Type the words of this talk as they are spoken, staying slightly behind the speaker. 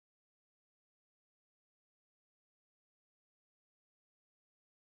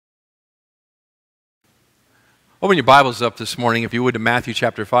Open your Bibles up this morning, if you would, to Matthew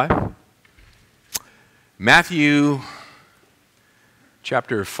chapter 5. Matthew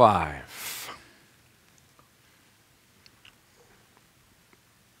chapter 5.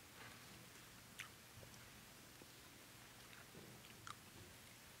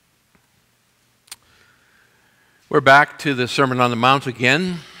 We're back to the Sermon on the Mount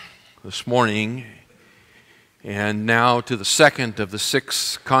again this morning, and now to the second of the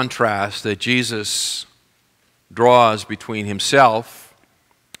six contrasts that Jesus draws between himself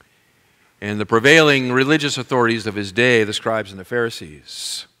and the prevailing religious authorities of his day, the scribes and the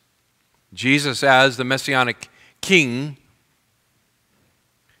Pharisees. Jesus, as the Messianic king,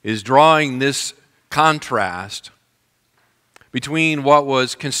 is drawing this contrast between what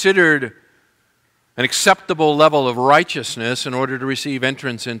was considered an acceptable level of righteousness in order to receive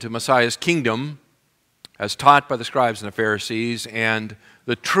entrance into Messiah's kingdom, as taught by the scribes and the Pharisees, and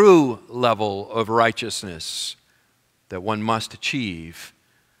the true level of righteousness that one must achieve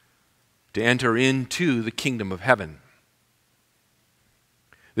to enter into the kingdom of heaven.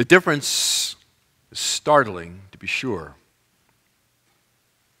 The difference is startling, to be sure.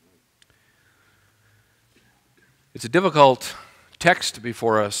 It's a difficult text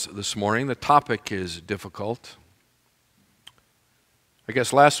before us this morning. The topic is difficult. I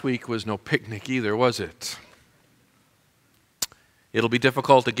guess last week was no picnic either, was it? It'll be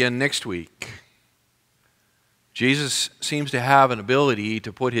difficult again next week. Jesus seems to have an ability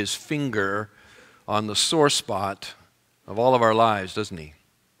to put his finger on the sore spot of all of our lives, doesn't he?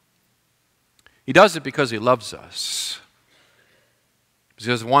 He does it because he loves us.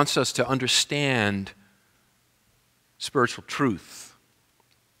 Because he wants us to understand spiritual truth,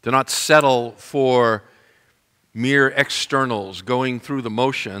 to not settle for mere externals, going through the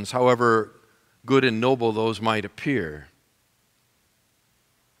motions, however good and noble those might appear.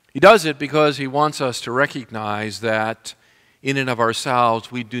 He does it because he wants us to recognize that in and of ourselves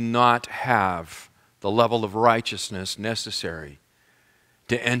we do not have the level of righteousness necessary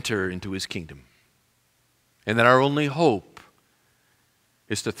to enter into his kingdom. And that our only hope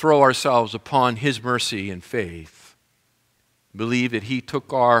is to throw ourselves upon his mercy and faith, believe that he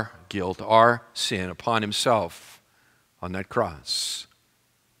took our guilt, our sin upon himself on that cross.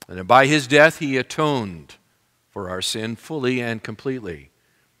 And that by his death he atoned for our sin fully and completely.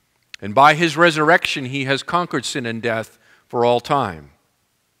 And by his resurrection, he has conquered sin and death for all time.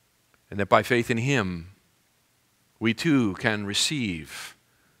 And that by faith in him, we too can receive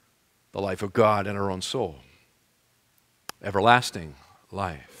the life of God in our own soul. Everlasting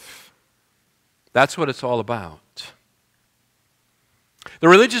life. That's what it's all about. The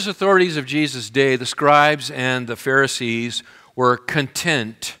religious authorities of Jesus' day, the scribes and the Pharisees, were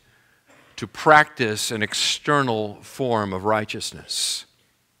content to practice an external form of righteousness.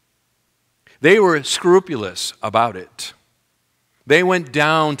 They were scrupulous about it. They went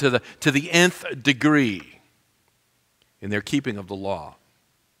down to the nth degree in their keeping of the law.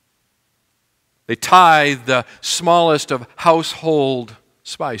 They tithed the smallest of household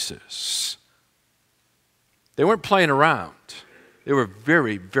spices. They weren't playing around. They were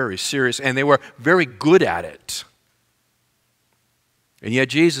very, very serious, and they were very good at it. And yet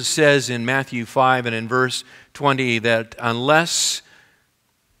Jesus says in Matthew 5 and in verse 20 that unless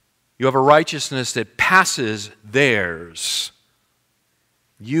you have a righteousness that passes theirs,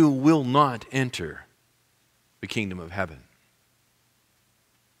 you will not enter the kingdom of heaven.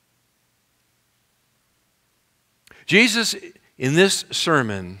 Jesus, in this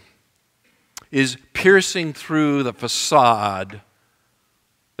sermon, is piercing through the facade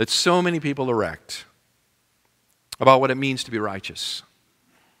that so many people erect about what it means to be righteous.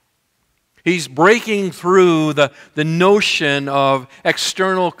 He's breaking through the notion of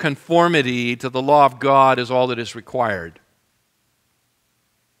external conformity to the law of God as all that is required.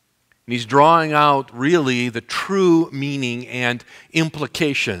 And he's drawing out really the true meaning and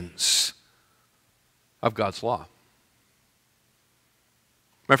implications of God's law.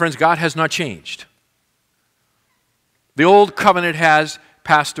 My friends, God has not changed. The old covenant has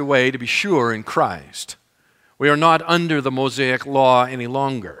passed away, to be sure, in Christ. We are not under the Mosaic law any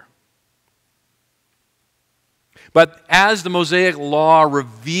longer. But as the Mosaic law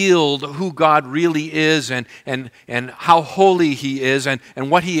revealed who God really is and how holy he is and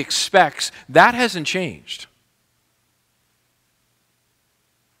what he expects, that hasn't changed.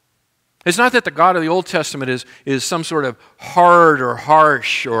 It's not that the God of the Old Testament is some sort of hard or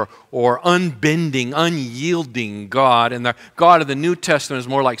harsh or unbending, unyielding God, and the God of the New Testament is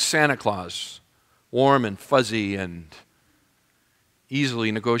more like Santa Claus, warm and fuzzy and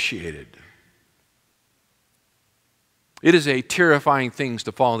easily negotiated. It is a terrifying thing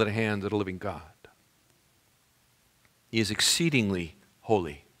to fall into the hands of the living God. He is exceedingly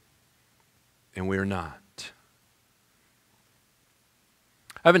holy, and we are not.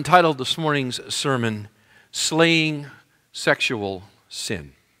 I've entitled this morning's sermon, Slaying Sexual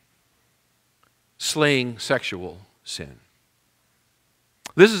Sin. Slaying sexual sin.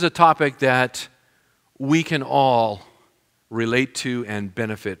 This is a topic that we can all relate to and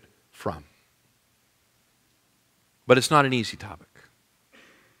benefit from. But it's not an easy topic.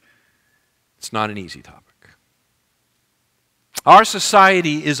 It's not an easy topic. Our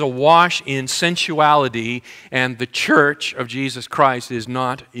society is awash in sensuality, and the church of Jesus Christ is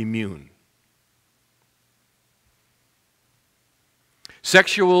not immune.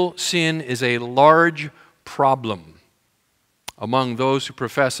 Sexual sin is a large problem among those who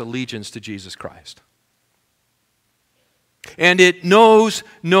profess allegiance to Jesus Christ. And it knows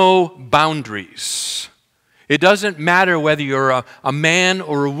no boundaries. It doesn't matter whether you're a man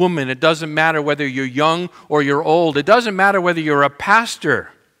or a woman. It doesn't matter whether you're young or you're old. It doesn't matter whether you're a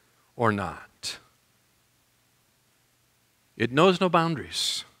pastor or not. It knows no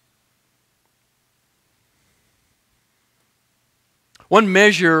boundaries. One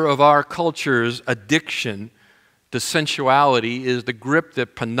measure of our culture's addiction to sensuality is the grip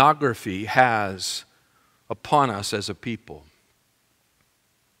that pornography has upon us as a people.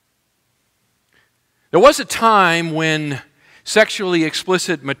 There was a time when sexually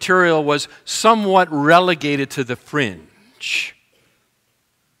explicit material was somewhat relegated to the fringe.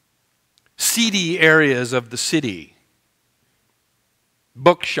 Seedy areas of the city,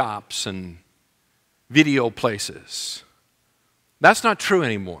 bookshops and video places. That's not true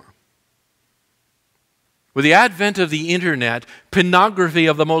anymore. With the advent of the internet, pornography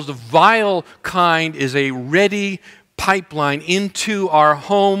of the most vile kind is a ready pipeline into our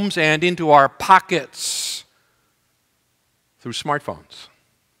homes and into our pockets through smartphones.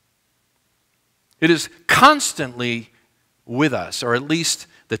 It is constantly with us, or at least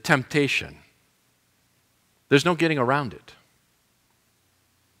the temptation. There's no getting around it.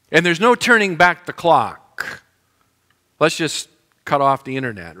 And there's no turning back the clock. Let's just cut off the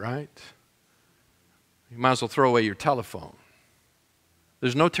internet, right? You might as well throw away your telephone.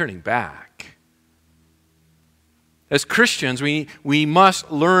 There's no turning back. As Christians, we must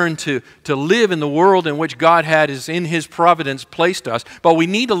learn to live in the world in which God has, in His providence, placed us. But we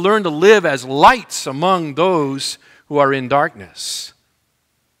need to learn to live as lights among those who are in darkness.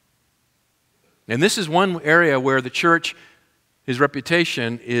 And this is one area where the church, his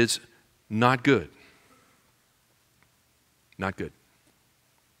reputation is not good. Not good.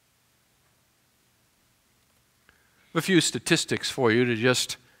 I have a few statistics for you to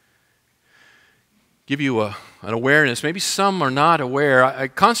just give you an awareness. Maybe some are not aware.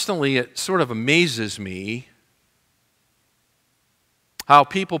 It sort of amazes me how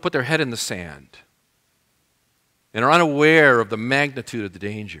people put their head in the sand and are unaware of the magnitude of the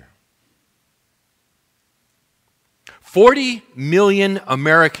danger. 40 million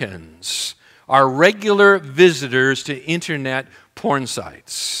Americans are regular visitors to internet porn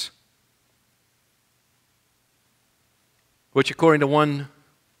sites, which, according to one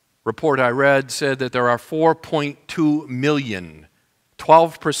report I read, said that there are 4.2 million,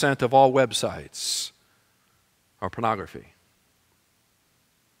 12% of all websites are pornography.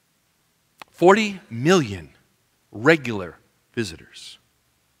 40 million regular visitors.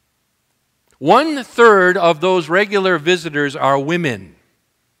 1/3 of those regular visitors are women.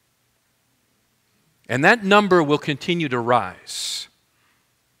 And that number will continue to rise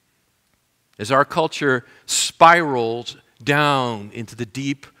as our culture spirals down into the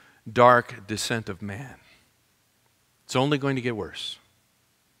deep, dark descent of man. It's only going to get worse.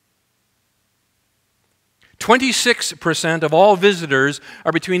 26% of all visitors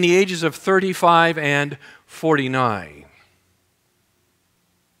are between the ages of 35 and 49.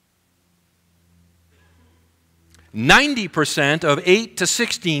 90% of 8 to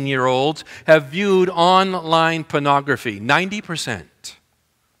 16-year-olds have viewed online pornography. 90%.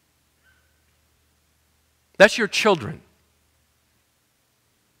 That's your children.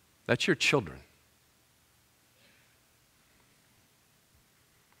 That's your children.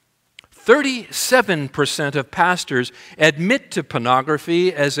 37% of pastors admit to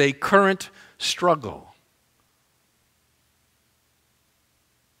pornography as a current struggle.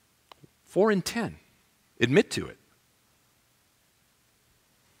 4 in 10 admit to it.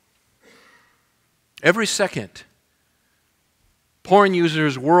 Every second, porn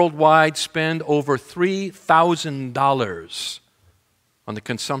users worldwide spend over $3,000 on the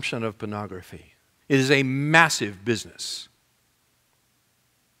consumption of pornography. It is a massive business.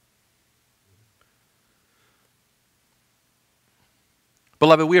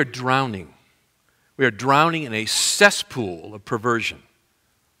 Beloved, we are drowning. We are drowning in a cesspool of perversion.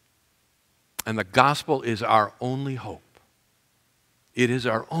 And the gospel is our only hope. It is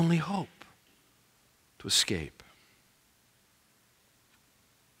our only hope to escape.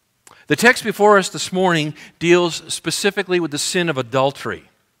 The text before us this morning deals specifically with the sin of adultery.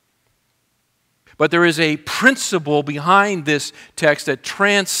 But there is a principle behind this text that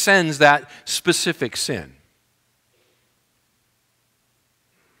transcends that specific sin.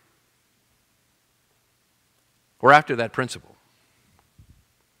 We're after that principle.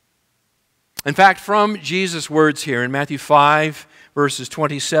 In fact, from Jesus' words here in Matthew 5, verses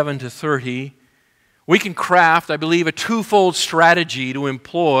 27 to 30, we can craft, I believe, a twofold strategy to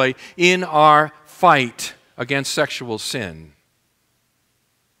employ in our fight against sexual sin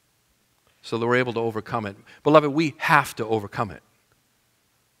so that we're able to overcome it. Beloved, we have to overcome it.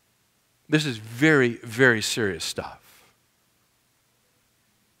 This is very, very serious stuff.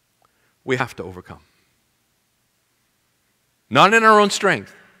 We have to overcome. Not in our own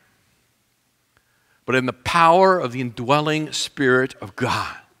strength, but in the power of the indwelling Spirit of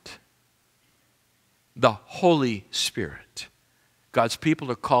God. The Holy Spirit. God's people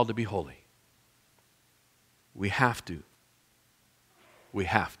are called to be holy. We have to. We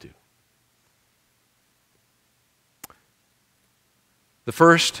have to. The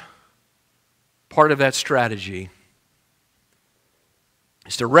first part of that strategy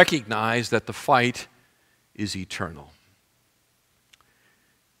is to recognize that the fight is eternal.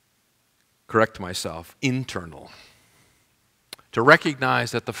 Correct myself, internal. To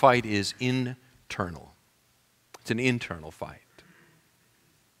recognize that the fight is internal. It's an internal fight.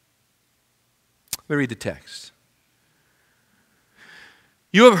 Let me read the text.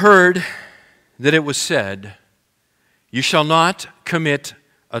 You have heard that it was said, "You shall not commit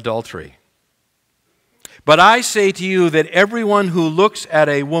adultery." But I say to you that everyone who looks at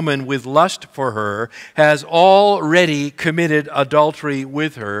a woman with lust for her has already committed adultery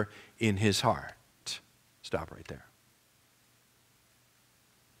with her in his heart. Stop right there.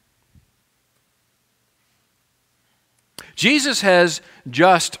 Jesus has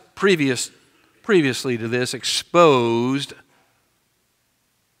just previously to this exposed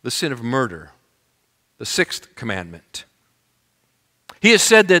the sin of murder, the sixth commandment. He has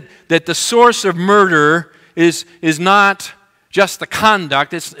said that the source of murder is not just the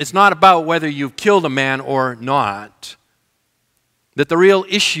conduct. It's not about whether you've killed a man or not. That the real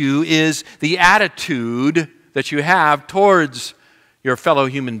issue is the attitude that you have towards your fellow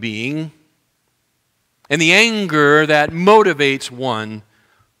human being and the anger that motivates one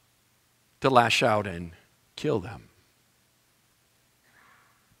to lash out and kill them.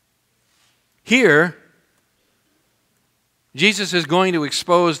 Here, Jesus is going to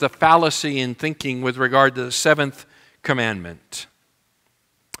expose the fallacy in thinking with regard to the seventh commandment.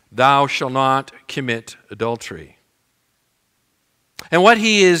 Thou shalt not commit adultery. And what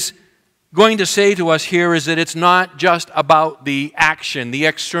he is going to say to us here is that it's not just about the action, the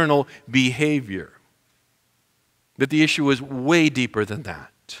external behavior. That the issue is way deeper than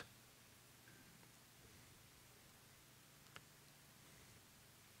that.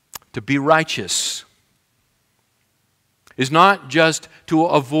 To be righteous is not just to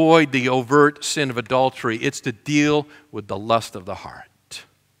avoid the overt sin of adultery. It's to deal with the lust of the heart.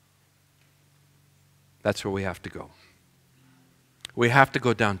 That's where we have to go. We have to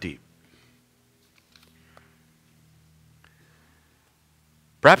go down deep.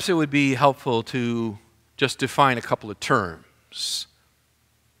 Perhaps it would be helpful to just define a couple of terms.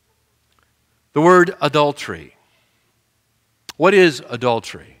 The word adultery. What is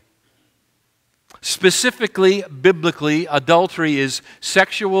adultery? Specifically, biblically, adultery is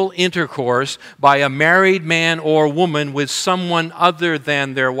sexual intercourse by a married man or woman with someone other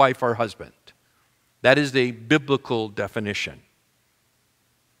than their wife or husband. That is the biblical definition.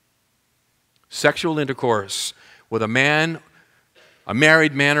 Sexual intercourse with a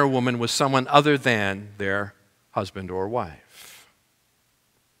married man or woman with someone other than their husband or wife.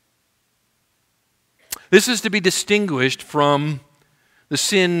 This is to be distinguished from the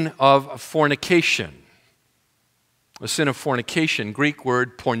sin of fornication. The sin of fornication, Greek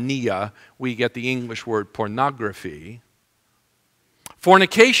word porneia, we get the English word pornography.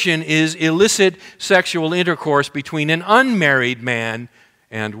 Fornication is illicit sexual intercourse between an unmarried man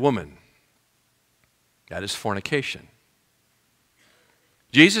and woman. That is fornication.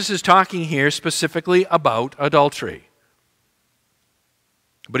 Jesus is talking here specifically about adultery.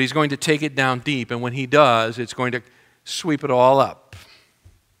 But he's going to take it down deep, and when he does, it's going to sweep it all up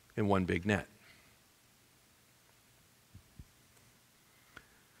in one big net.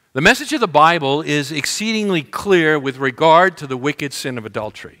 The message of the Bible is exceedingly clear with regard to the wicked sin of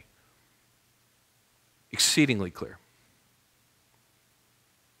adultery. exceedingly clear.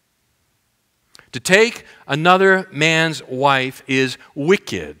 To take another man's wife is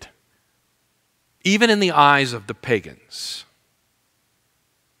wicked, even in the eyes of the pagans.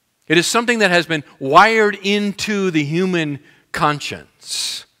 It is something that has been wired into the human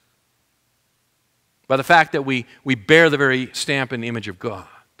conscience by the fact that we bear the very stamp and image of God.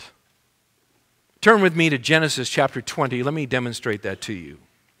 Turn with me to Genesis chapter 20. Let me demonstrate that to you.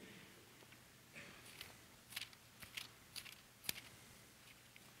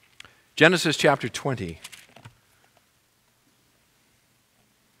 Genesis chapter 20.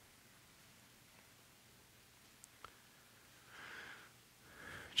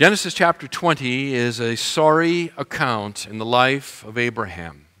 Genesis chapter 20 is a sorry account in the life of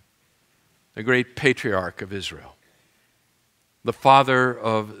Abraham, the great patriarch of Israel, the father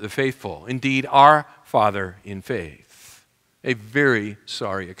of the faithful, indeed our father in faith. A very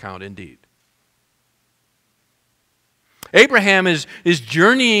sorry account indeed. Abraham is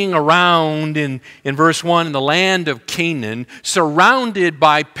journeying around in verse 1 in the land of Canaan, surrounded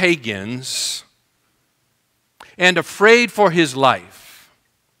by pagans and afraid for his life.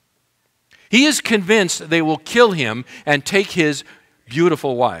 He is convinced they will kill him and take his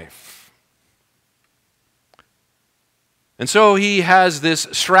beautiful wife. And so he has this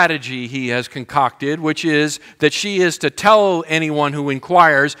strategy he has concocted, which is that she is to tell anyone who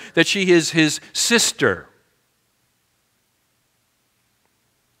inquires that she is his sister.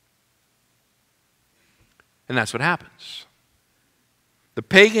 And that's what happens. The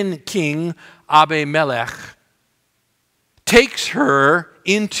pagan king Abimelech takes her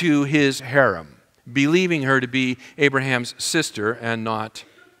into his harem, believing her to be Abraham's sister and not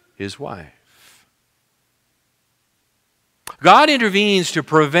his wife. God intervenes to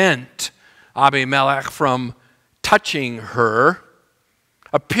prevent Abimelech from touching her,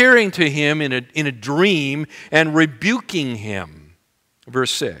 appearing to him in a dream and rebuking him.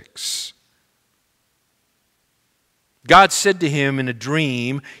 Verse 6. God said to him in a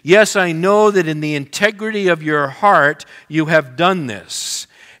dream, "Yes, I know that in the integrity of your heart you have done this,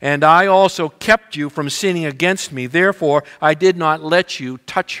 and I also kept you from sinning against me. Therefore, I did not let you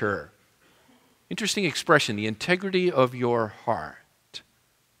touch her." Interesting expression, the integrity of your heart.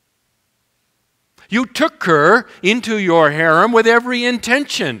 You took her into your harem with every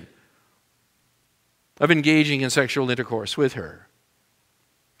intention of engaging in sexual intercourse with her.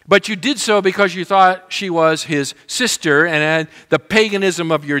 But you did so because you thought she was his sister, and at the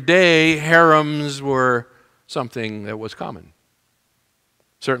paganism of your day, harems were something that was common,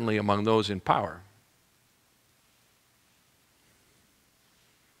 certainly among those in power.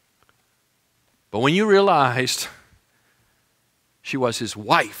 But when you realized she was his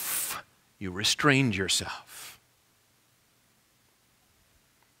wife, you restrained yourself.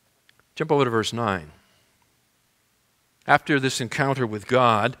 Jump over to verse 9. After this encounter with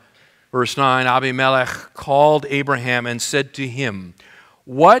God, verse 9, Abimelech called Abraham and said to him,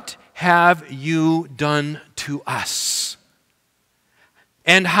 "What have you done to us?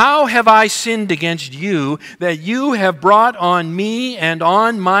 And how have I sinned against you that you have brought on me and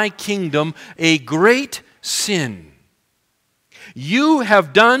on my kingdom a great sin? You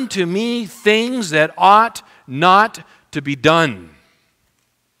have done to me things that ought not to be done."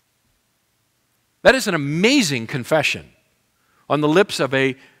 That is an amazing confession on the lips of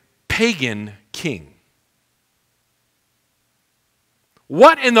a pagan king.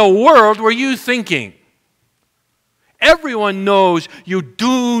 What in the world were you thinking? Everyone knows you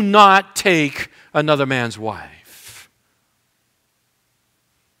do not take another man's wife.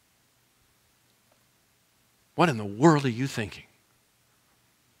 What in the world are you thinking?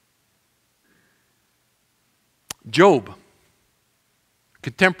 Job,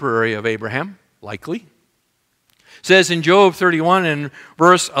 contemporary of Abraham, likely, says in Job 31 and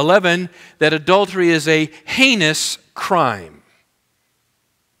verse 11 that adultery is a heinous crime.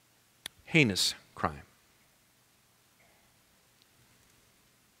 Heinous crime.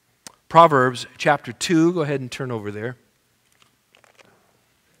 Proverbs chapter 2, go ahead and turn over there.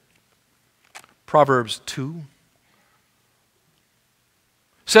 Proverbs 2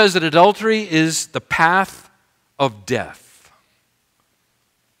 says that adultery is the path of death.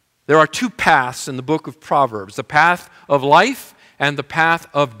 There are two paths in the book of Proverbs, the path of life and the path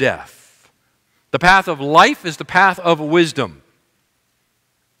of death. The path of life is the path of wisdom,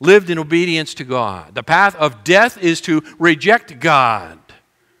 lived in obedience to God. The path of death is to reject God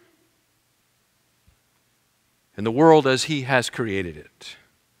and the world as He has created it.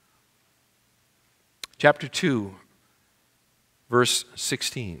 Chapter 2, verse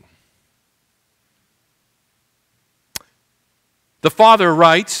 16. The father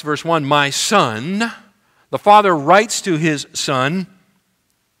writes, verse 1, "My son, The father writes to his son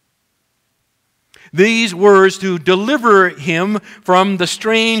these words to deliver him from the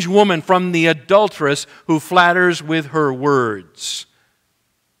strange woman, from the adulteress who flatters with her words.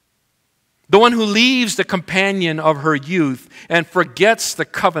 The one who leaves the companion of her youth and forgets the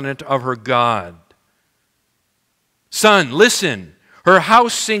covenant of her God. Son, listen. Her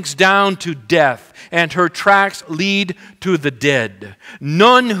house sinks down to death, and her tracks lead to the dead.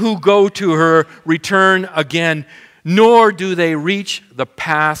 None who go to her return again, nor do they reach the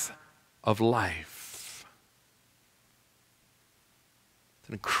path of life. It's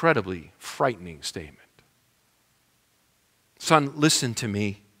an incredibly frightening statement. Son, listen to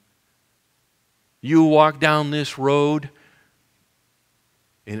me. You walk down this road,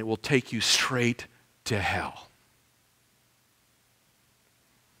 and it will take you straight to hell.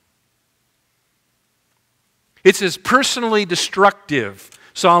 It's as personally destructive,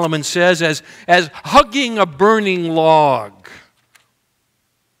 Solomon says, as hugging a burning log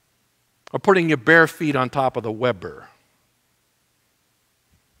or putting your bare feet on top of the Weber.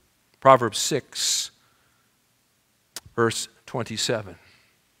 Proverbs 6, verse 27.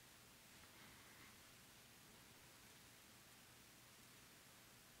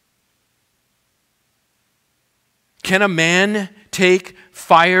 Can a man take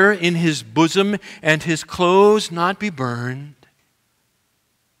fire in his bosom and his clothes not be burned?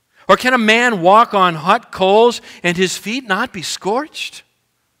 Or can a man walk on hot coals and his feet not be scorched?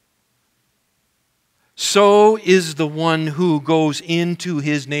 So is the one who goes into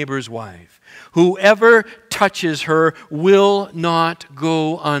his neighbor's wife. Whoever touches her will not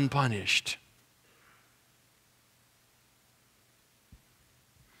go unpunished.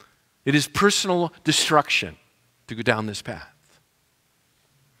 It is personal destruction to go down this path.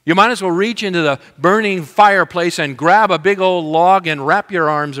 You might as well reach into the burning fireplace and grab a big old log and wrap your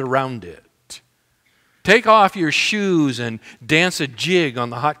arms around it. Take off your shoes and dance a jig on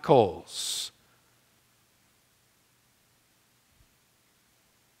the hot coals.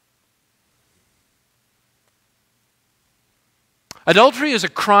 Adultery is a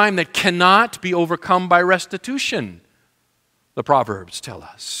crime that cannot be overcome by restitution, the Proverbs tell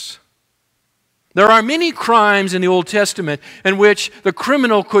us. There are many crimes in the Old Testament in which the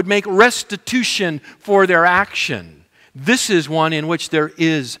criminal could make restitution for their action. This is one in which there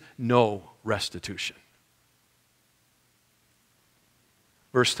is no restitution.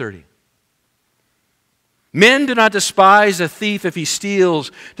 Verse 30. Men do not despise a thief if he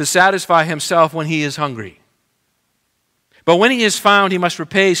steals to satisfy himself when he is hungry. But when he is found, he must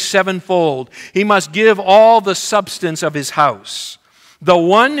repay sevenfold. He must give all the substance of his house. The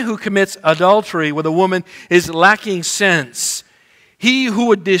one who commits adultery with a woman is lacking sense. He who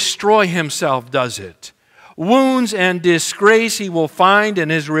would destroy himself does it. Wounds and disgrace he will find,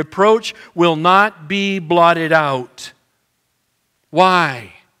 and his reproach will not be blotted out.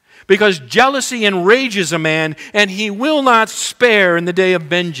 Why? Because jealousy enrages a man, and he will not spare in the day of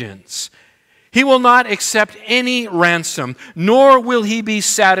vengeance. He will not accept any ransom, nor will he be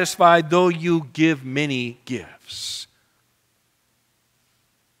satisfied though you give many gifts.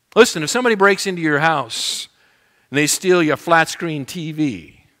 Listen, if somebody breaks into your house and they steal your flat screen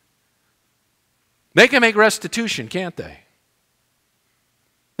TV, they can make restitution, can't they?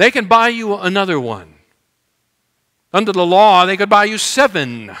 They can buy you another one. Under the law, they could buy you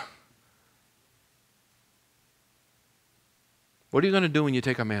 7. What are you going to do when you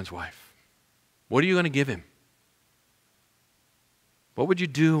take a man's wife? What are you going to give him? What would you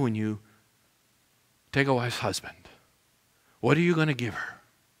do when you take a wife's husband? What are you going to give her?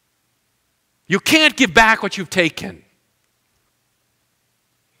 You can't give back what you've taken.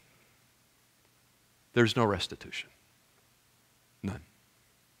 There's no restitution. None.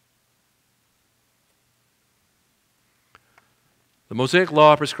 The Mosaic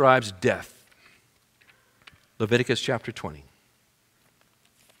Law prescribes death. Leviticus chapter 20.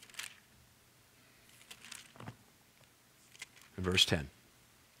 And verse 10.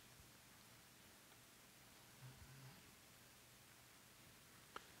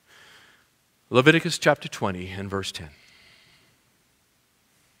 Leviticus chapter 20 and verse 10.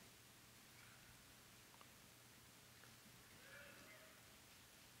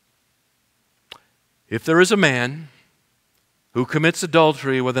 If there is a man who commits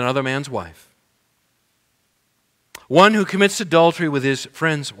adultery with another man's wife, one who commits adultery with his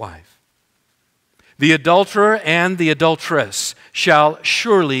friend's wife, the adulterer and the adulteress shall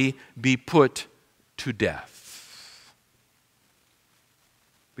surely be put to death.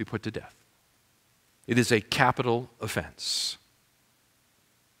 Be put to death. It is a capital offense.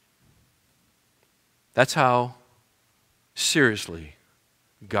 That's how seriously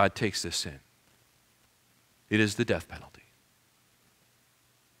God takes this sin. It is the death penalty.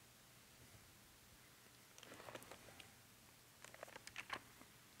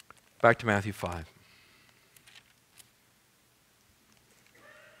 Back to Matthew 5.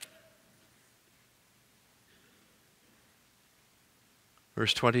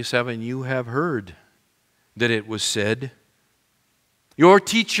 Verse 27, you have heard that it was said, your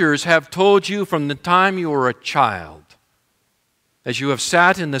teachers have told you from the time you were a child, as you have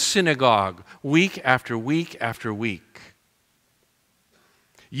sat in the synagogue week after week after week.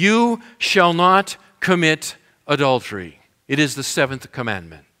 You shall not commit adultery. It is the seventh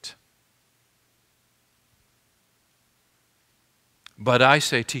commandment. But I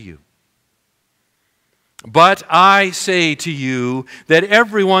say to you that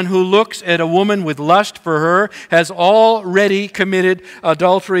everyone who looks at a woman with lust for her has already committed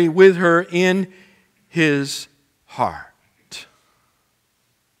adultery with her in his heart.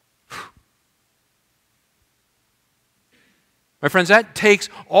 My friends, that takes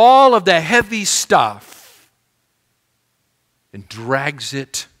all of the heavy stuff and drags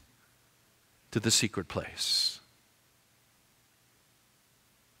it to the secret place.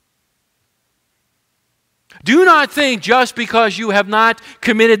 Do not think just because you have not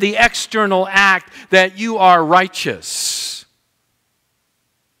committed the external act that you are righteous.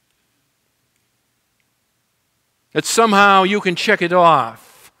 That somehow you can check it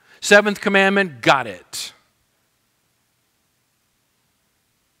off. Seventh commandment, got it.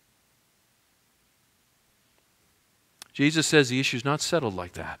 Jesus says the issue is not settled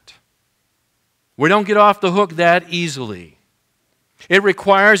like that. We don't get off the hook that easily. It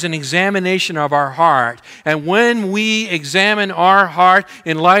requires an examination of our heart. And when we examine our heart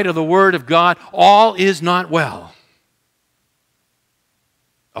in light of the Word of God, all is not well.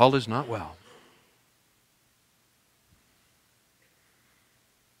 All is not well.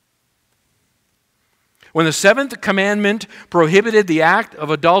 When the seventh commandment prohibited the act of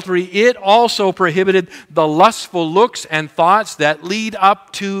adultery, it also prohibited the lustful looks and thoughts that lead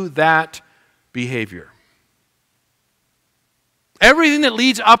up to that behavior. Everything that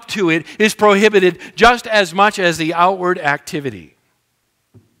leads up to it is prohibited just as much as the outward activity.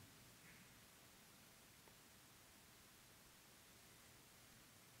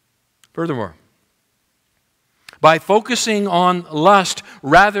 Furthermore, by focusing on lust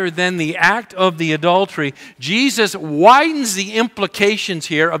rather than the act of the adultery, Jesus widens the implications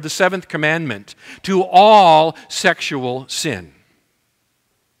here of the seventh commandment to all sexual sin.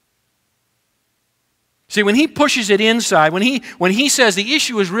 See, when he pushes it inside, when he says the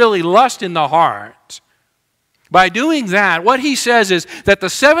issue is really lust in the heart, by doing that, what he says is that the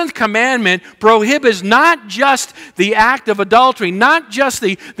seventh commandment prohibits not just the act of adultery, not just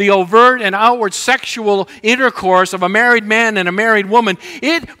the overt and outward sexual intercourse of a married man and a married woman.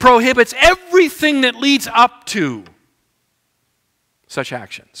 It prohibits everything that leads up to such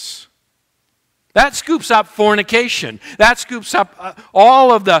actions. That scoops up fornication. That scoops up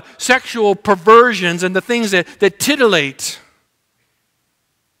all of the sexual perversions and the things that titillate.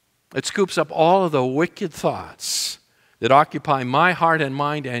 It scoops up all of the wicked thoughts that occupy my heart and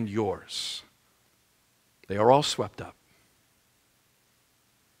mind and yours. They are all swept up.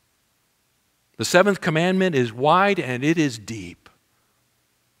 The seventh commandment is wide and it is deep.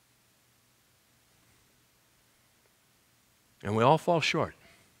 And we all fall short.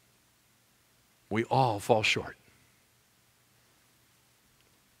 We all fall short.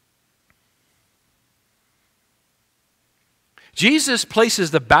 Jesus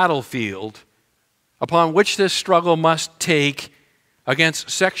places the battlefield upon which this struggle must take against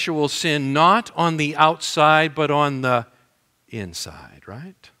sexual sin not on the outside but on the inside,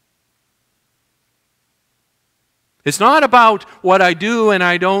 right? It's not about what I do and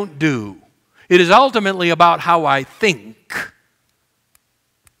I don't do. It is ultimately about how I think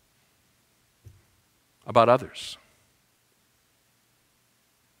about others.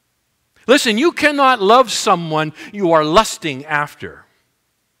 Listen, you cannot love someone you are lusting after.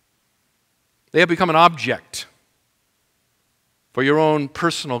 They have become an object for your own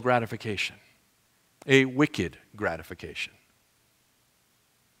personal gratification, a wicked gratification.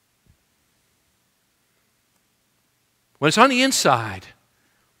 When it's on the inside,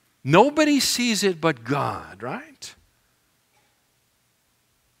 nobody sees it but God, right?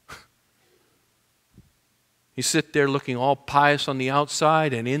 You sit there looking all pious on the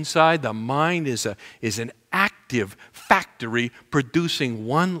outside, and inside the mind is an active factory producing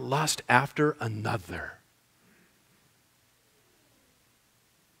one lust after another.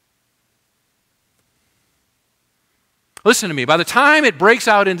 Listen to me. By the time it breaks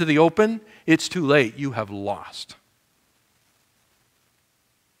out into the open, it's too late. You have lost.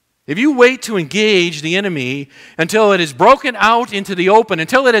 If you wait to engage the enemy until it is broken out into the open,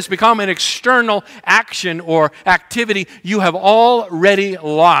 until it has become an external action or activity, you have already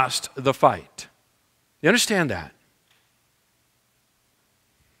lost the fight. You understand that?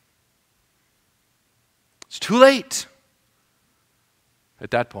 It's too late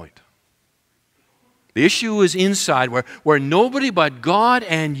at that point. The issue is inside where nobody but God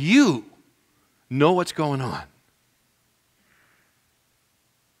and you know what's going on.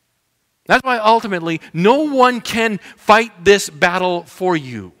 That's why ultimately no one can fight this battle for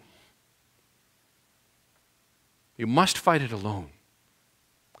you. You must fight it alone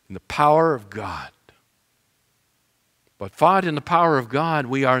in the power of God. But fought in the power of God,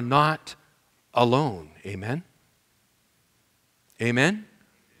 we are not alone. Amen? Amen?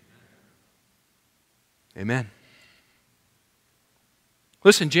 Amen.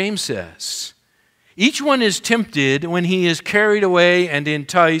 Listen, James says, each one is tempted when he is carried away and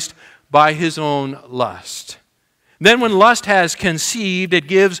enticed by his own lust. Then when lust has conceived, it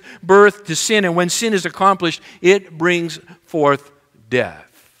gives birth to sin, and when sin is accomplished, it brings forth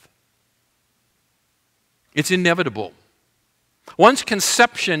death. It's inevitable. Once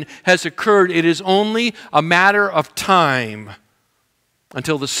conception has occurred, it is only a matter of time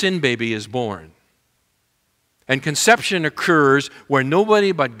until the sin baby is born. And conception occurs where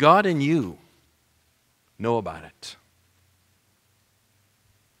nobody but God and you know about it.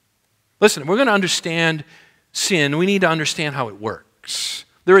 Listen, if we're going to understand sin, we need to understand how it works.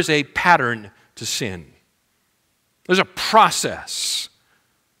 There is a pattern to sin. There's a process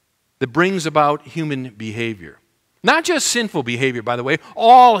that brings about human behavior. Not just sinful behavior, by the way.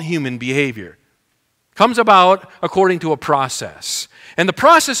 All human behavior comes about according to a process. And the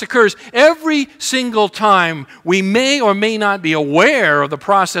process occurs every single time. We may or may not be aware of the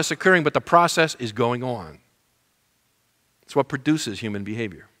process occurring, but the process is going on. It's what produces human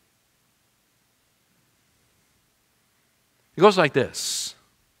behavior. It goes like this.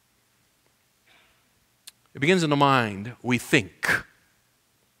 It begins in the mind, we think.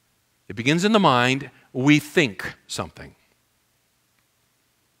 It begins in the mind, we think something.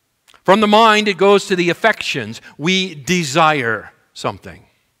 From the mind, it goes to the affections. We desire something.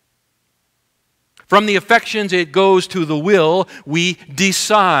 From the affections, it goes to the will. We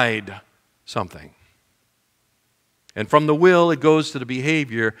decide something. And from the will, it goes to the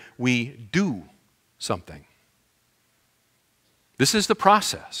behavior. We do something. This is the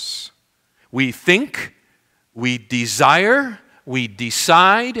process. We think, we desire, we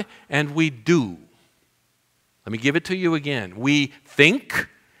decide, and we do. Let me give it to you again. We think,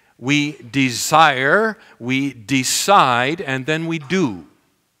 we desire, we decide, and then we do.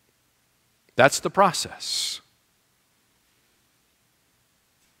 That's the process.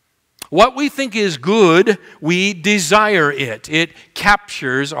 What we think is good, we desire it. It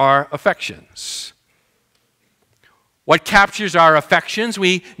captures our affections. What captures our affections,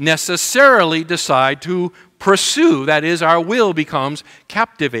 we necessarily decide to pursue. That is, our will becomes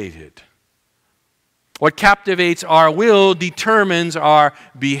captivated. What captivates our will determines our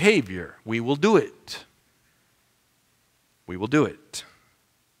behavior. We will do it. We will do it.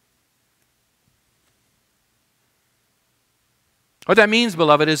 What that means,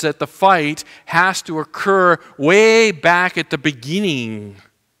 beloved, is that the fight has to occur way back at the beginning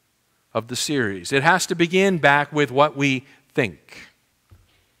of the series. It has to begin back with what we think.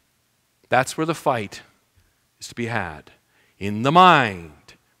 That's where the fight is to be had. In the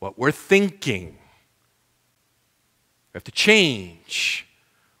mind, what we're thinking. We have to change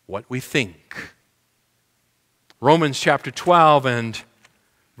what we think. Romans chapter 12 and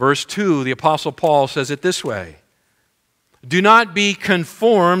verse 2, the Apostle Paul says it this way. Do not be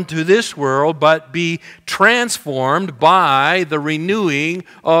conformed to this world, but be transformed by the renewing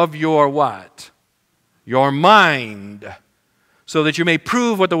of your what? Your mind, so that you may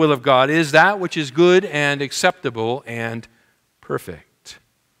prove what the will of God is, that which is good and acceptable and perfect.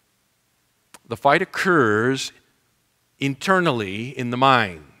 The fight occurs internally in the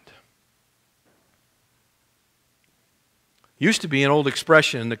mind. Used to be an old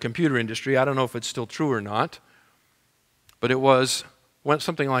expression in the computer industry, I don't know if it's still true or not, but it went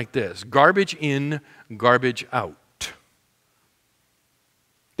something like this: garbage in, garbage out.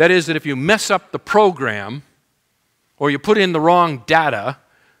 That is, that if you mess up the program or you put in the wrong data,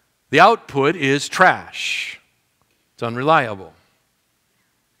 the output is trash. It's unreliable.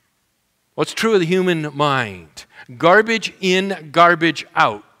 What's true of the human mind? Garbage in, garbage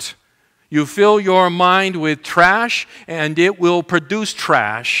out. You fill your mind with trash, and it will produce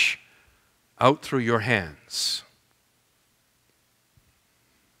trash out through your hands.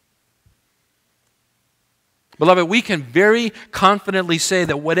 Beloved, we can very confidently say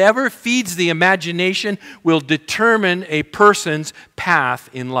that whatever feeds the imagination will determine a person's path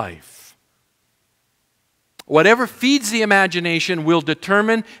in life. Whatever feeds the imagination will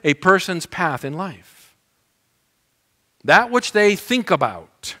determine a person's path in life. That which they think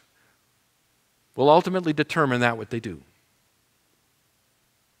about will ultimately determine that what they do.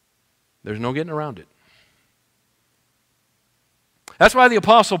 There's no getting around it. That's why the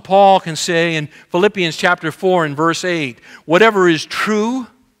Apostle Paul can say in Philippians chapter 4 and verse 8, whatever is true,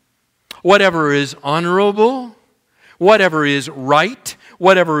 whatever is honorable, whatever is right,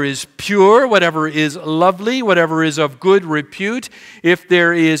 whatever is pure, whatever is lovely, whatever is of good repute, if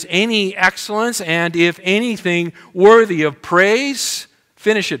there is any excellence and if anything worthy of praise,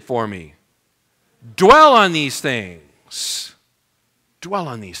 finish it for me. Dwell on these things. Dwell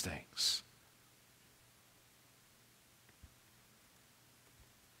on these things.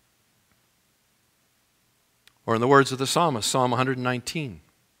 Or in the words of the psalmist, Psalm 119.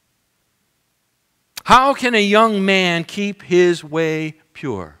 How can a young man keep his way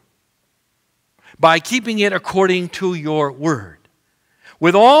pure? By keeping it according to your word.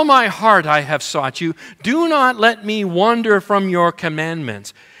 With all my heart I have sought you. Do not let me wander from your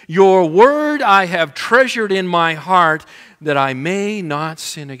commandments. Your word I have treasured in my heart, that I may not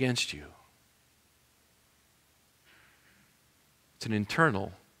sin against you. It's an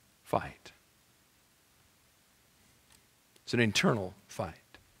internal fight. It's an internal fight.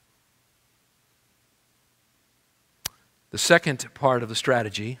 The second part of the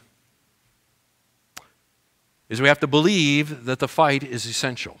strategy is we have to believe that the fight is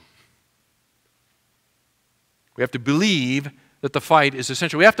essential. We have to believe that the fight is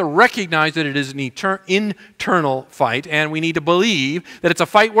essential. We have to recognize that it is an internal fight, and we need to believe that it's a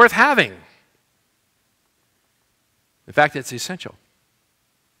fight worth having. In fact, it's essential.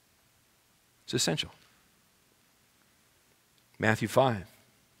 It's essential. Matthew 5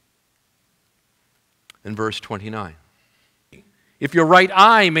 and verse 29. If your right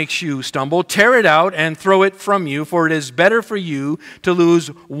eye makes you stumble, tear it out and throw it from you, for it is better for you to lose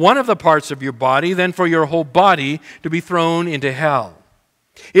one of the parts of your body than for your whole body to be thrown into hell.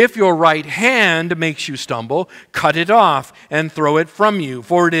 If your right hand makes you stumble, cut it off and throw it from you,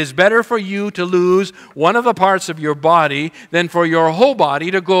 for it is better for you to lose one of the parts of your body than for your whole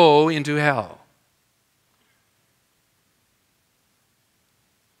body to go into hell.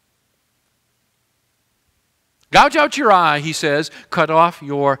 Gouge out your eye, he says, cut off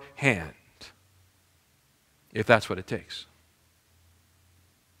your hand, if that's what it takes.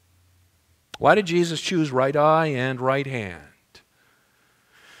 Why did Jesus choose right eye and right hand?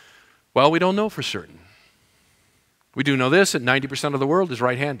 Well, we don't know for certain. We do know this, that 90% of the world is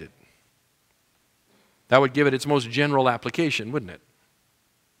right-handed. That would give it its most general application, wouldn't it?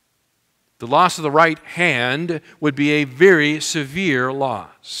 The loss of the right hand would be a very severe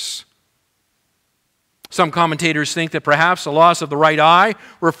loss. Some commentators think that perhaps the loss of the right eye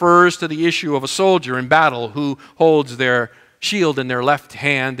refers to the issue of a soldier in battle who holds their shield in their left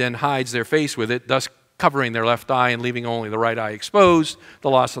hand and hides their face with it, thus covering their left eye and leaving only the right eye exposed. The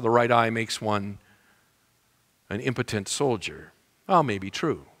loss of the right eye makes one an impotent soldier. Well, may be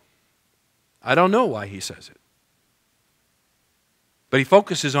true. I don't know why he says it. But he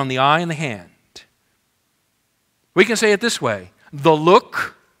focuses on the eye and the hand. We can say it this way: the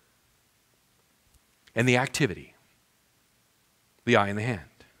look and the activity. The eye and the hand.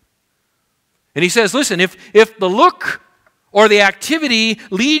 And he says, listen, if the look or the activity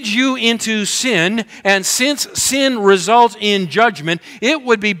leads you into sin, and since sin results in judgment, it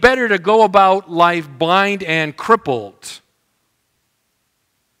would be better to go about life blind and crippled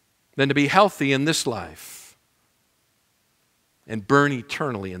than to be healthy in this life and burn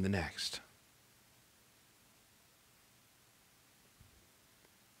eternally in the next.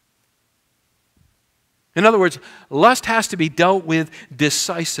 In other words, lust has to be dealt with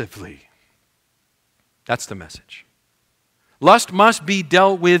decisively. That's the message. Lust must be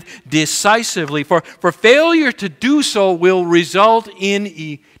dealt with decisively, for failure to do so will result in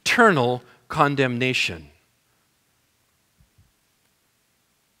eternal condemnation.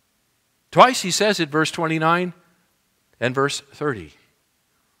 Twice he says it, verse 29 and verse 30.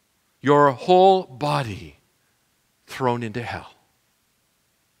 Your whole body thrown into hell.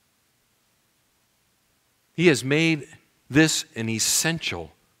 He has made this an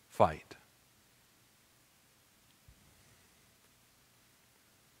essential fight.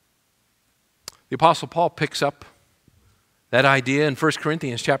 The Apostle Paul picks up that idea in 1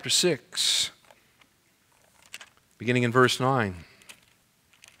 Corinthians chapter 6, beginning in verse 9.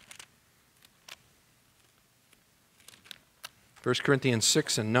 1 Corinthians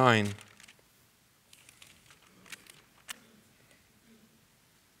 6 and 9.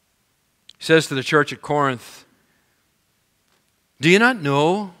 says to the church at Corinth, "Do you not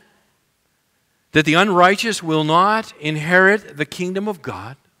know that the unrighteous will not inherit the kingdom of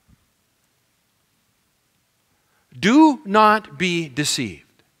God? Do not be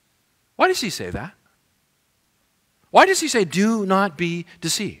deceived." Why does he say that? Why does he say, "Do not be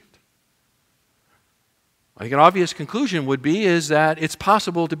deceived"? I think an obvious conclusion would be is that it's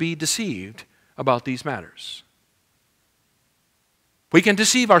possible to be deceived about these matters. We can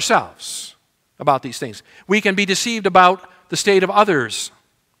deceive ourselves about these things. We can be deceived about the state of others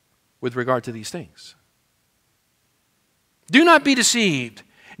with regard to these things. Do not be deceived.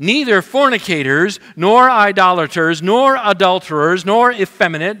 Neither fornicators, nor idolaters, nor adulterers, nor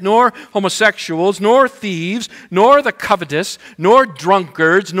effeminate, nor homosexuals, nor thieves, nor the covetous, nor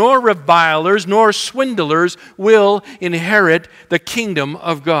drunkards, nor revilers, nor swindlers will inherit the kingdom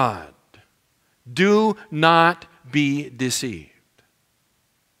of God. Do not be deceived.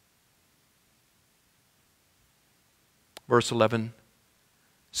 Verse 11,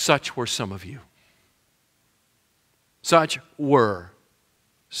 such were some of you. Such were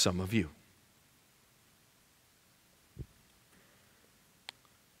some of you.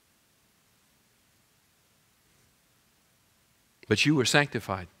 But you were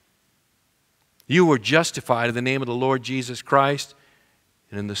sanctified. You were justified in the name of the Lord Jesus Christ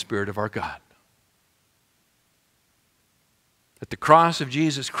and in the Spirit of our God. At the cross of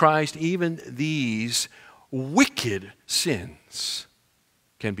Jesus Christ, even these wicked sins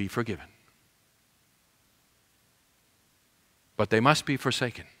can be forgiven. But they must be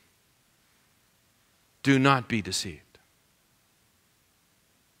forsaken. Do not be deceived.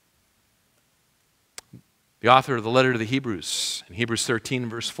 The author of the letter to the Hebrews, in Hebrews 13,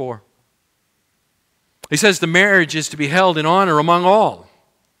 verse 4, he says the marriage is to be held in honor among all.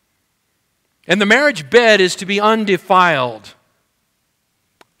 And the marriage bed is to be undefiled.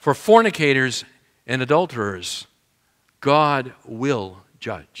 For fornicators and adulterers, God will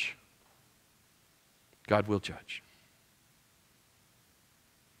judge. God will judge.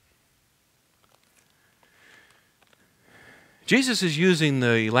 Jesus is using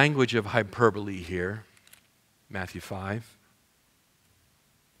the language of hyperbole here, Matthew 5.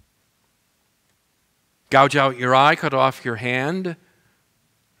 Gouge out your eye, cut off your hand.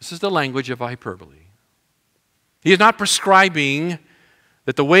 This is the language of hyperbole. He is not prescribing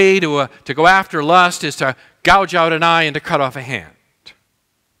that the way to go after lust is to gouge out an eye and to cut off a hand.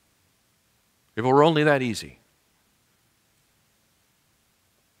 If it were only that easy.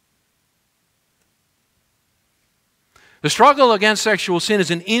 The struggle against sexual sin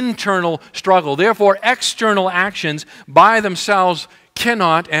is an internal struggle. Therefore, external actions by themselves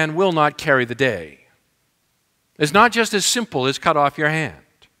cannot and will not carry the day. It's not just as simple as cut off your hand,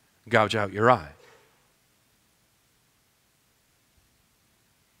 gouge out your eye.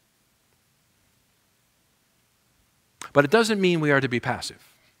 But it doesn't mean we are to be passive.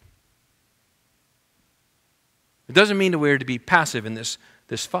 It doesn't mean that we are to be passive in this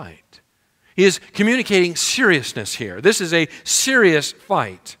fight. He is communicating seriousness here. This is a serious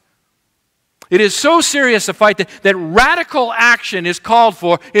fight. It is so serious a fight that radical action is called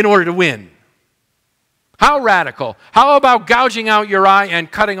for in order to win. How radical? How about gouging out your eye and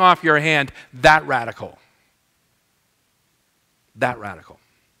cutting off your hand? That radical. That radical.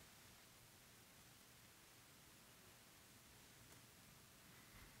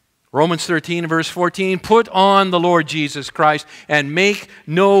 Romans 13, verse 14, put on the Lord Jesus Christ and make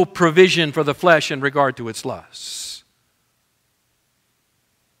no provision for the flesh in regard to its lusts.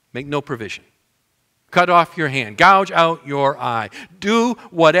 Make no provision. Cut off your hand. Gouge out your eye. Do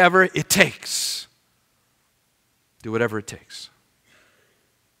whatever it takes. Do whatever it takes.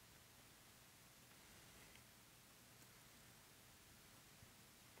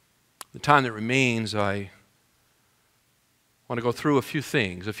 The time that remains, I want to go through a few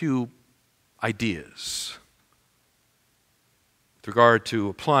things, a few ideas with regard to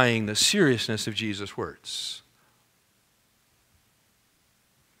applying the seriousness of Jesus' words.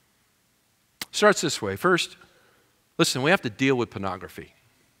 Starts this way. First, listen, we have to deal with pornography.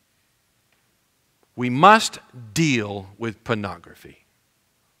 We must deal with pornography.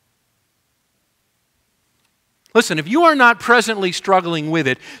 Listen, if you are not presently struggling with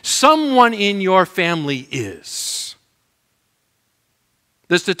it, someone in your family is.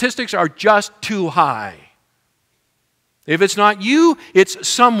 The statistics are just too high. If it's not you, it's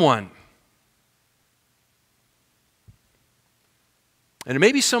someone. And it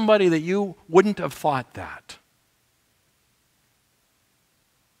may be somebody that you wouldn't have thought that.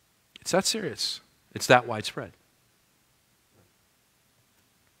 It's that serious. It's that widespread.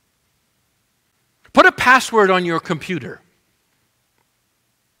 Put a password on your computer.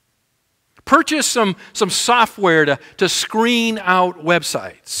 purchase some software to screen out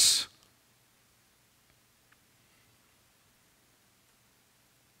websites.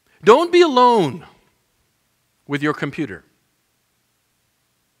 Don't be alone with your computer.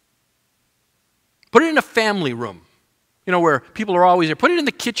 Put it in a family room, where people are always there. Put it in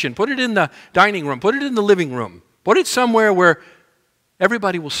the kitchen. Put it in the dining room. Put it in the living room. Put it somewhere where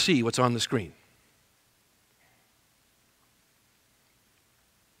everybody will see what's on the screen.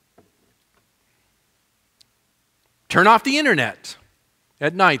 Turn off the internet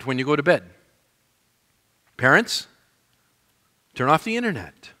at night when you go to bed. Parents, turn off the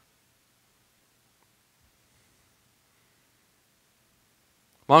internet.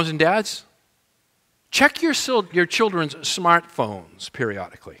 Moms and dads, check your children's smartphones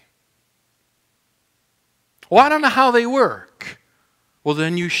periodically. Well, I don't know how they work. Well,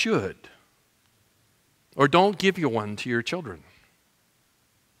 then you should. Or don't give you one to your children.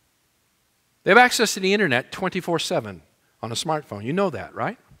 They have access to the internet 24/7 on a smartphone. You know that,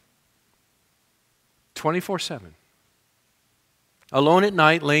 right? 24/7. Alone at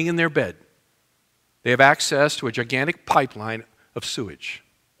night, laying in their bed, they have access to a gigantic pipeline of sewage.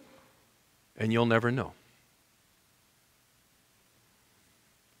 And you'll never know.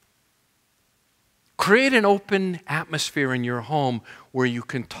 Create an open atmosphere in your home where you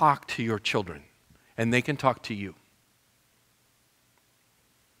can talk to your children and they can talk to you.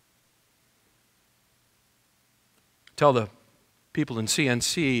 Tell the people in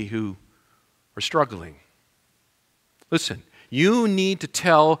CNC who are struggling, listen, you need to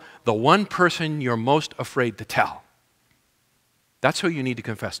tell the one person you're most afraid to tell. That's who you need to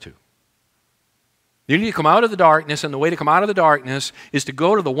confess to. You need to come out of the darkness, and the way to come out of the darkness is to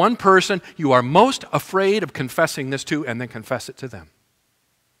go to the one person you are most afraid of confessing this to, and then confess it to them.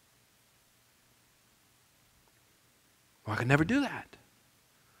 Well, I could never do that.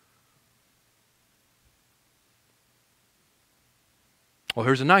 Well,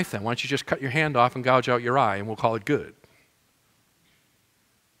 here's a knife then. Why don't you just cut your hand off and gouge out your eye, and we'll call it good.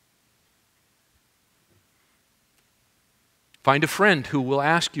 Find a friend who will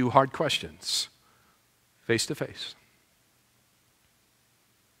ask you hard questions. Face to face.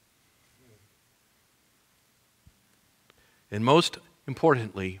 And most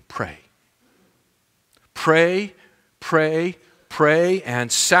importantly, pray. Pray, pray, pray,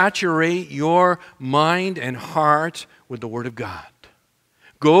 and saturate your mind and heart with the Word of God.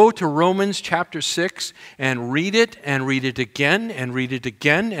 Go to Romans chapter 6 and read it again and read it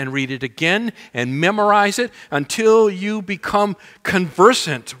again and read it again and memorize it until you become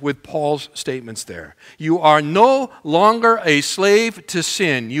conversant with Paul's statements there. You are no longer a slave to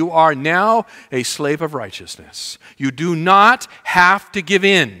sin. You are now a slave of righteousness. You do not have to give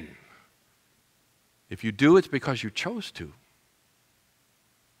in. If you do, it's because you chose to.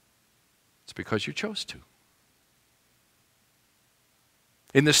 It's because you chose to.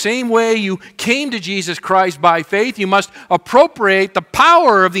 In the same way you came to Jesus Christ by faith, you must appropriate the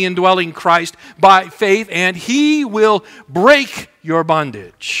power of the indwelling Christ by faith, and He will break your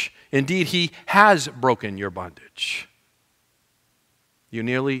bondage. Indeed, He has broken your bondage. You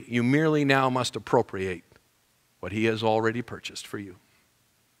merely now must appropriate what He has already purchased for you.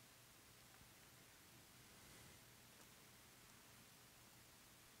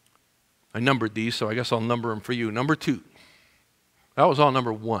 I numbered these, so I guess I'll number them for you. Number 2. That was all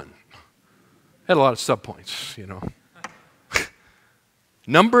number 1. Had a lot of subpoints,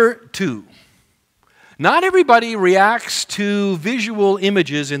 Number 2. Not everybody reacts to visual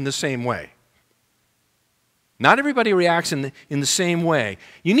images in the same way. Not everybody reacts in the same way.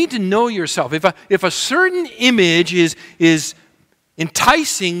 You need to know yourself. If a certain image is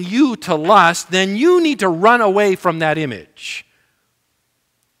enticing you to lust, then you need to run away from that image.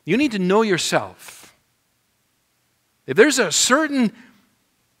 You need to know yourself. If there's a certain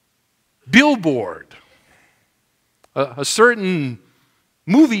billboard, a certain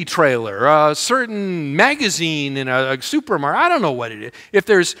movie trailer, a certain magazine in a supermarket, I don't know what it is. If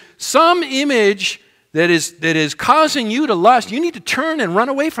there's some image that is causing you to lust, you need to turn and run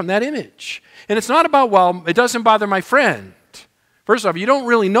away from that image. And it's not about, well, it doesn't bother my friend. First off, you don't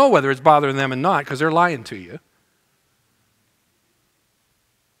really know whether it's bothering them or not because they're lying to you.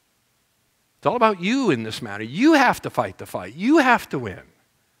 It's all about you in this matter. You have to fight the fight. You have to win.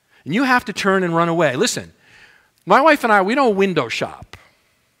 And you have to turn and run away. Listen, my wife and I, we don't window shop.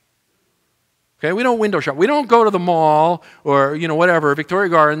 Okay, we don't window shop. We don't go to the mall or, whatever, Victoria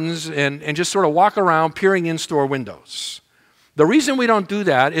Gardens, and just sort of walk around peering in store windows. The reason we don't do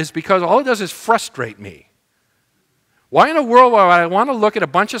that is because all it does is frustrate me. Why in a world where I want to look at a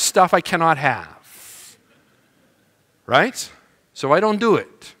bunch of stuff I cannot have? Right? So I don't do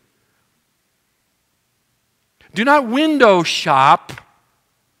it. Do not window shop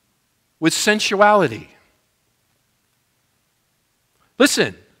with sensuality.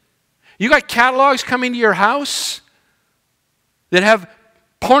 Listen, you got catalogs coming to your house that have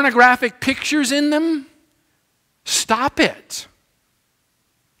pornographic pictures in them? Stop it.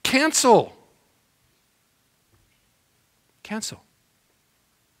 Cancel. Cancel.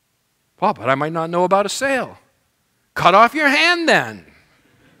 Well, but I might not know about a sale. Cut off your hand then.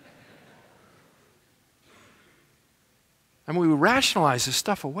 I mean, we rationalize this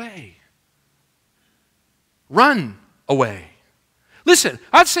stuff away. Run away. Listen,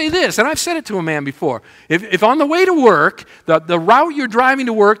 I'd say this, and I've said it to a man before. If on the way to work, the route you're driving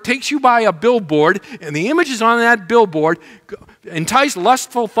to work takes you by a billboard, and the images on that billboard entice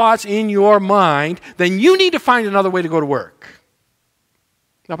lustful thoughts in your mind, then you need to find another way to go to work.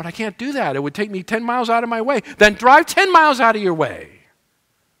 No, but I can't do that. It would take me 10 miles out of my way. Then drive 10 miles out of your way.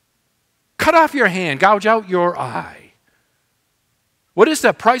 Cut off your hand, gouge out your eye. What is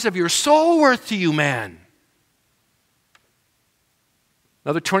the price of your soul worth to you, man?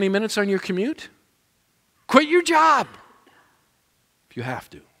 Another 20 minutes on your commute? Quit your job if you have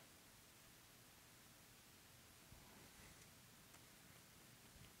to.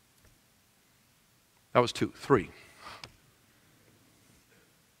 That was 2. 3.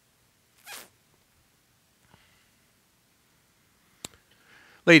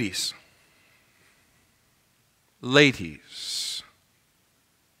 Ladies, please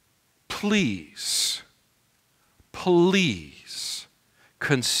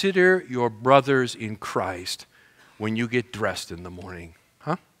consider your brothers in Christ when you get dressed in the morning.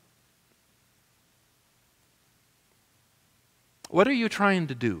 Huh? What are you trying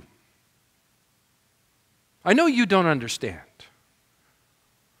to do? I know you don't understand.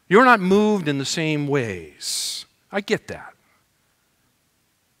 You're not moved in the same ways. I get that.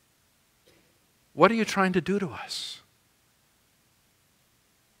 What are you trying to do to us?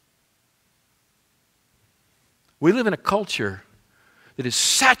 We live in a culture that is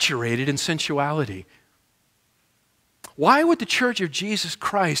saturated in sensuality. Why would the Church of Jesus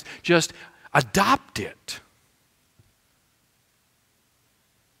Christ just adopt it?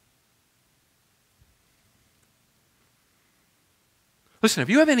 Listen, if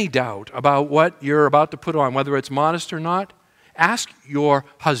you have any doubt about what you're about to put on, whether it's modest or not, ask your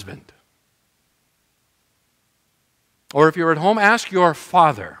husband. Or if you're at home, ask your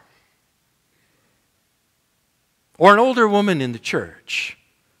father. Or an older woman in the church,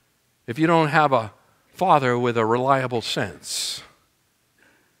 if you don't have a father with a reliable sense.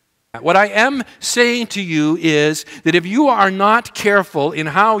 What I am saying to you is that if you are not careful in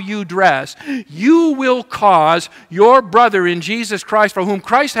how you dress, you will cause your brother in Jesus Christ, for whom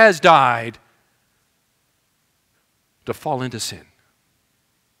Christ has died, to fall into sin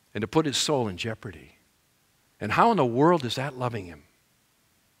and to put his soul in jeopardy. And how in the world is that loving him?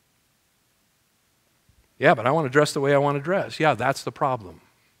 Yeah, but I want to dress the way I want to dress. Yeah, that's the problem.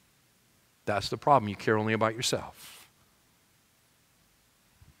 That's the problem. You care only about yourself.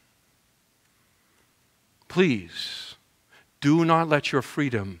 Please, do not let your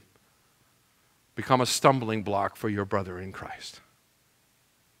freedom become a stumbling block for your brother in Christ.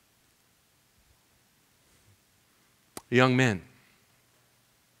 Young men,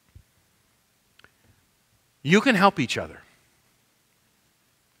 you can help each other.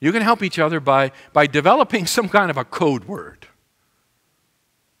 You can help each other by developing some kind of a code word.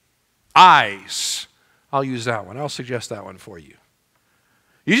 Eyes. I'll use that one. I'll suggest that one for you.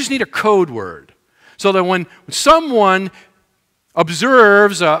 You just need a code word so that when someone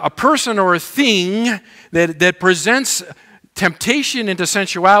observes a person or a thing that presents temptation into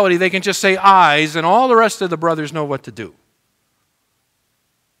sensuality, they can just say eyes, and all the rest of the brothers know what to do.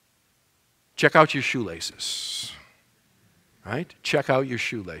 Check out your shoelaces. Right? Check out your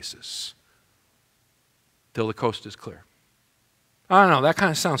shoelaces till the coast is clear. I don't know, that kind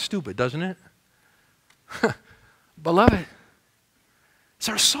of sounds stupid, doesn't it? Beloved, it's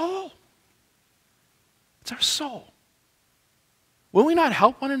our soul. It's our soul. Will we not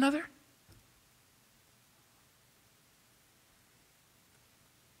help one another?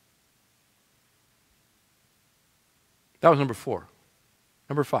 That was number 4.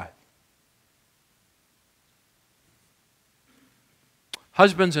 Number 5.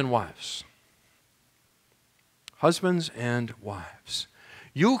 Husbands and wives. Husbands and wives.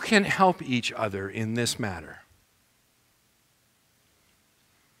 You can help each other in this matter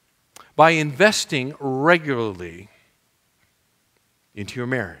by investing regularly into your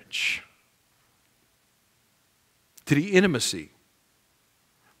marriage, to the intimacy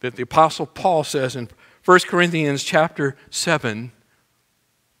that the Apostle Paul says in 1 Corinthians chapter 7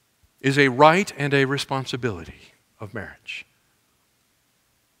 is a right and a responsibility of marriage.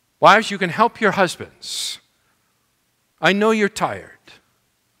 Wives, you can help your husbands. I know you're tired.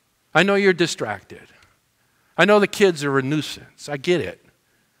 I know you're distracted. I know the kids are a nuisance. I get it.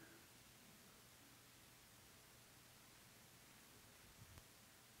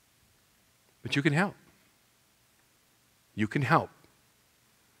 But you can help. You can help.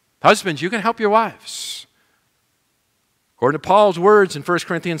 Husbands, you can help your wives. According to Paul's words in 1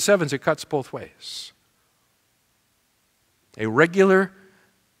 Corinthians 7, it cuts both ways. A regular,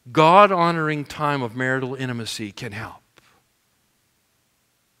 God-honoring time of marital intimacy can help.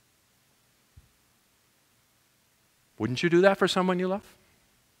 Wouldn't you do that for someone you love?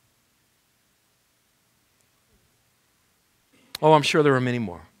 Oh, I'm sure there are many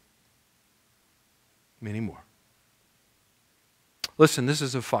more. Many more. Listen, this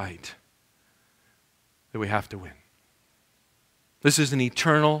is a fight that we have to win. This is an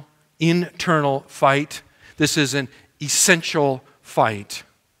eternal, internal fight. This is an essential fight.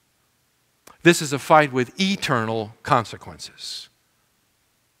 This is a fight with eternal consequences.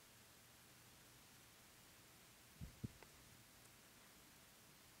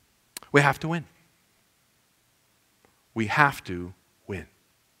 We have to win. We have to win.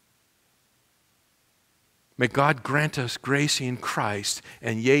 May God grant us grace in Christ,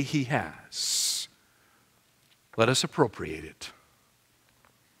 and yea, He has. Let us appropriate it.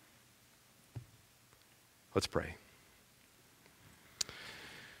 Let's pray.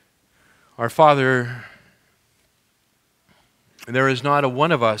 Our Father, there is not a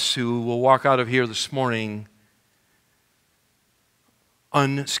one of us who will walk out of here this morning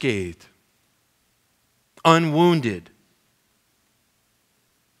unscathed, unwounded.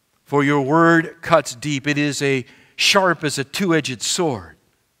 For your word cuts deep. It is as sharp as a two-edged sword.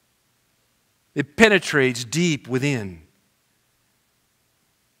 It penetrates deep within.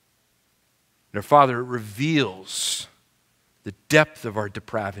 And our Father, it reveals the depth of our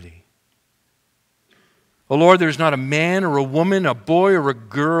depravity. Oh Lord, there's not a man or a woman, a boy or a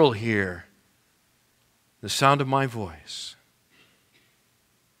girl here, the sound of my voice,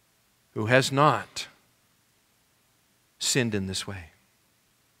 who has not sinned in this way.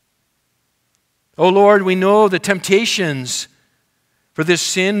 Oh Lord, we know the temptations for this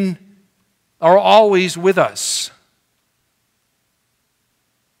sin are always with us.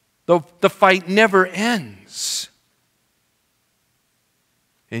 The fight never ends.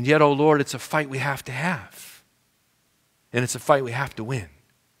 And yet, oh Lord, it's a fight we have to have. And it's a fight we have to win.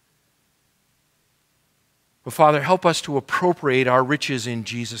 But Father, help us to appropriate our riches in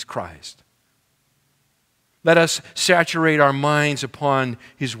Jesus Christ. Let us saturate our minds upon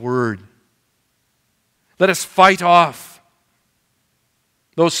His Word. Let us fight off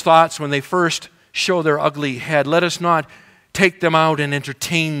those thoughts when they first show their ugly head. Let us not take them out and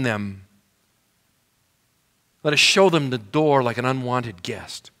entertain them. Let us show them the door like an unwanted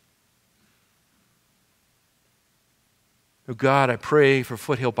guest. Oh God, I pray for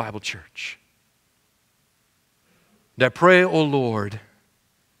Foothill Bible Church. And I pray, oh Lord,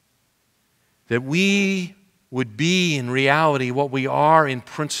 that we would be in reality what we are in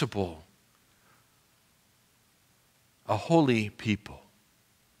principle, a holy people.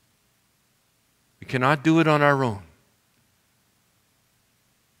 We cannot do it on our own.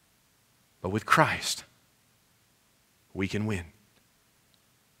 But with Christ, we can win.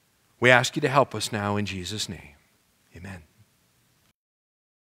 We ask you to help us now in Jesus' name. Amen.